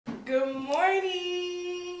morning.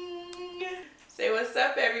 Say what's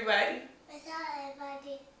up, everybody. What's up,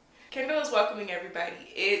 everybody? Kendall is welcoming everybody.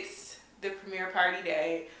 It's the premiere party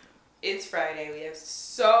day. It's Friday. We have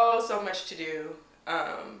so much to do.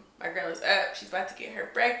 My girl is up. She's about to get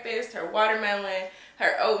her breakfast, her watermelon,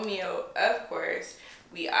 her oatmeal, of course.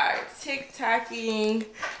 We are TikToking,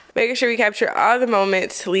 making sure we capture all the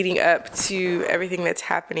moments leading up to everything that's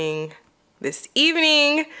happening this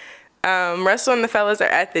evening. Russell and the fellas are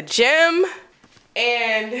at the gym,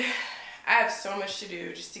 and I have so much to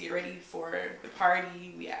do just to get ready for the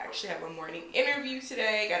party. We actually have a morning interview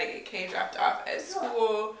today. Gotta get Kay dropped off at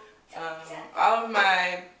school. All of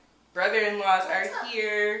my brother-in-laws are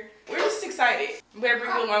here. We're just excited. I'm gonna bring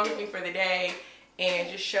you along with me for the day and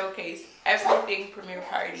just showcase everything premiere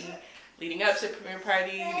party, leading up to premiere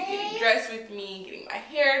party, getting dressed with me, getting my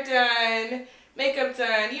hair done, makeup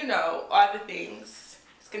done, you know, all the things.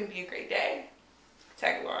 It's gonna be a great day.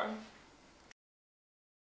 Tag along.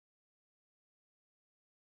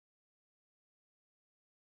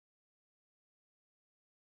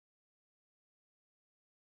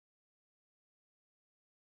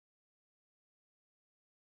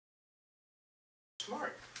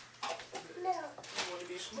 Smart. No. You want to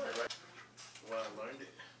be smart, right? Well, I learned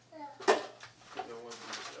it. No. I want to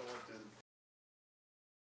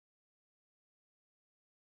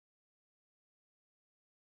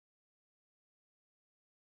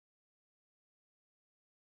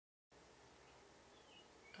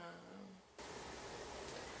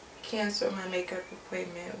Cancel my makeup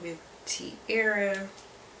appointment with Tiara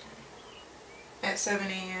at 7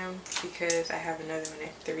 a.m. because I have another one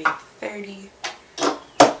at 3:30.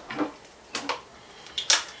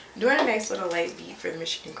 Doing a nice little light beat for the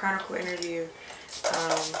Michigan Chronicle interview.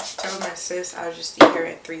 Told my sis I'll just see her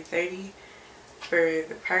at 3:30 for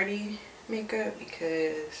the party makeup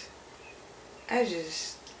because I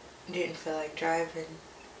just didn't feel like driving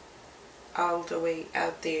all the way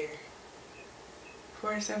out there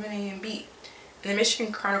for a 7 a.m. beat. In the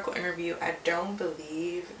Michigan Chronicle interview, I don't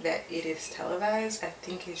believe that it is televised. I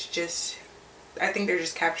think they're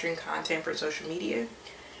just capturing content for social media.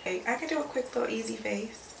 Hey, I can do a quick little easy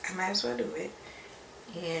face. I might as well do it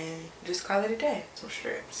and just call it a day. Some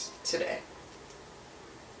strips today.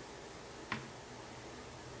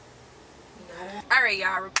 Alright,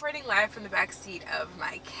 y'all, reporting live from the back seat of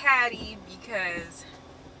my caddy because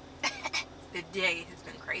the day has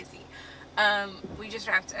been crazy. We just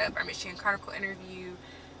wrapped up our Michigan Chronicle interview.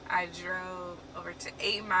 I drove over to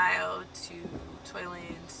 8 Mile to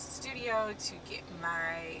Toyland's studio to get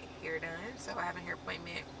my hair done. So I have a hair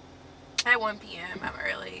appointment at 1 p.m. I'm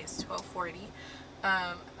early. It's 12:40.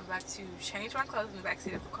 I'm about to change my clothes in the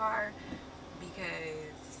backseat of the car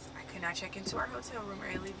because I could not check into our hotel room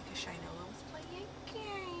early because Shinola was playing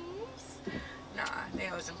games. Nah, they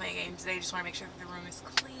wasn't playing games. They just want to make sure that the room is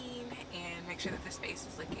clean and make sure that the space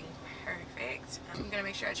is looking perfect. I'm gonna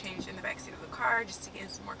make sure I change in the backseat of the car just to get in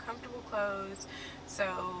some more comfortable clothes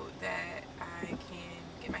so that I can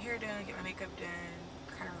get my hair done, get my makeup done,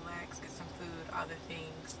 kind of relax, get some food, all the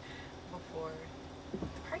things before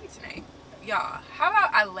the party tonight. Y'all, how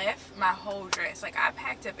about I left my whole dress? Like, I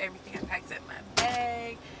packed up everything. I packed up my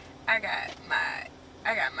bag. I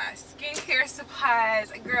got my skincare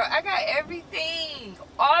supplies. Girl, I got everything.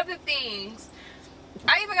 All the things.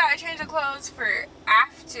 I even got to change the clothes for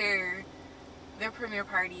after the premiere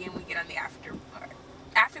party and we get on the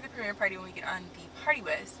after the premiere party when we get on the party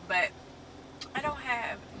bus. But I don't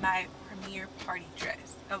have my premiere party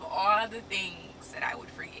dress. Of all the things that I would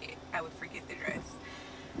forget the dress.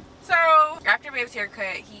 So after Babe's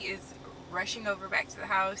haircut, he is rushing over back to the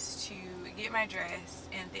house to get my dress,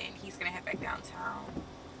 and then he's gonna head back downtown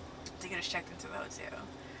to get us checked into the hotel.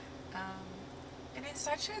 And it's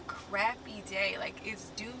such a crappy day. Like,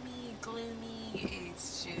 it's doomy, gloomy,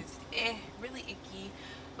 it's just really icky.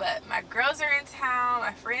 But my girls are in town,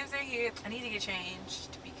 my friends are here. I need to get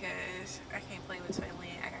changed because I can't play with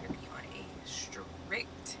Toyland. I gotta be on a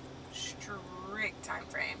strict time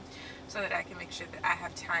frame so that I can make sure that I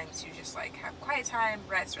have time to just like have quiet time,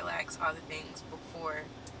 rest, relax, all the things before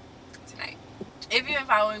tonight. If you've been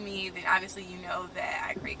following me, then obviously you know that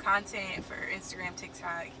I create content for Instagram,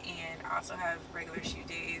 TikTok, and I also have regular shoot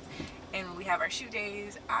days. And when we have our shoot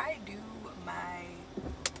days, I do my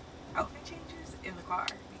outfit changes in the car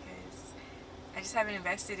because I just haven't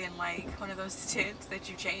invested in like one of those tents that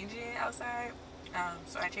you change in outside.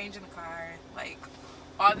 So I change in the car, like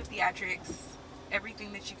all the theatrics,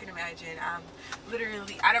 everything that you can imagine. I'm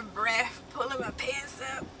literally out of breath, pulling my pants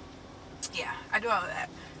up. Yeah, I do all of that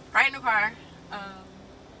right in the car.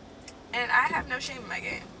 And I have no shame in my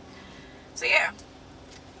game. So yeah,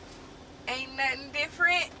 ain't nothing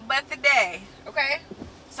different, but the day, okay?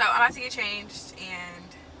 So I'm about to get changed and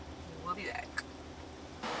we'll be back.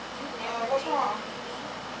 What's wrong?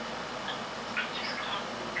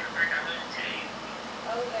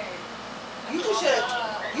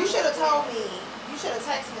 You should have told me. You should have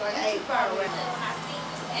texted me like, hey, probably.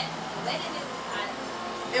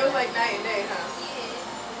 It was like night and day, huh?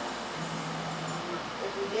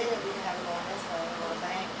 If we did it, we could have it going this way or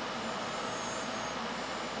back.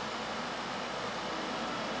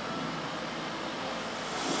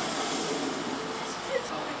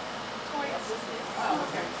 Oh,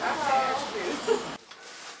 okay. I asked you.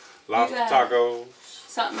 Lobster tacos.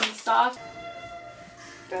 Something soft.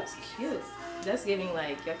 That's cute. That's giving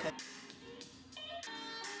like your country.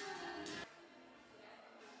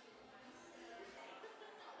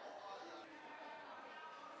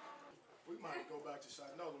 We might go back to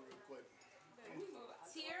Shinola real quick.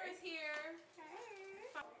 Tiara's here.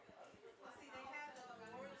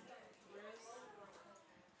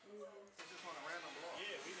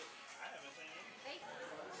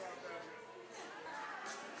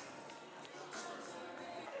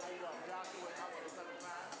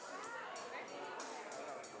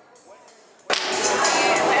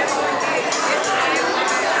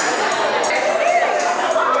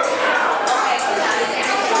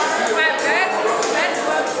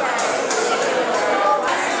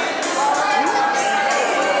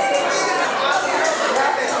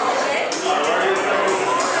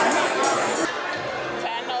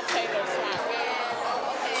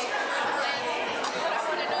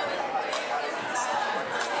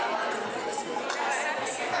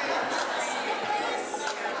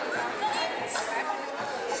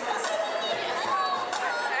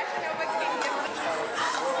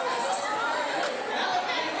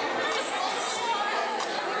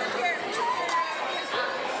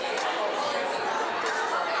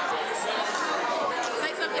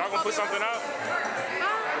 Y'all gonna put something out?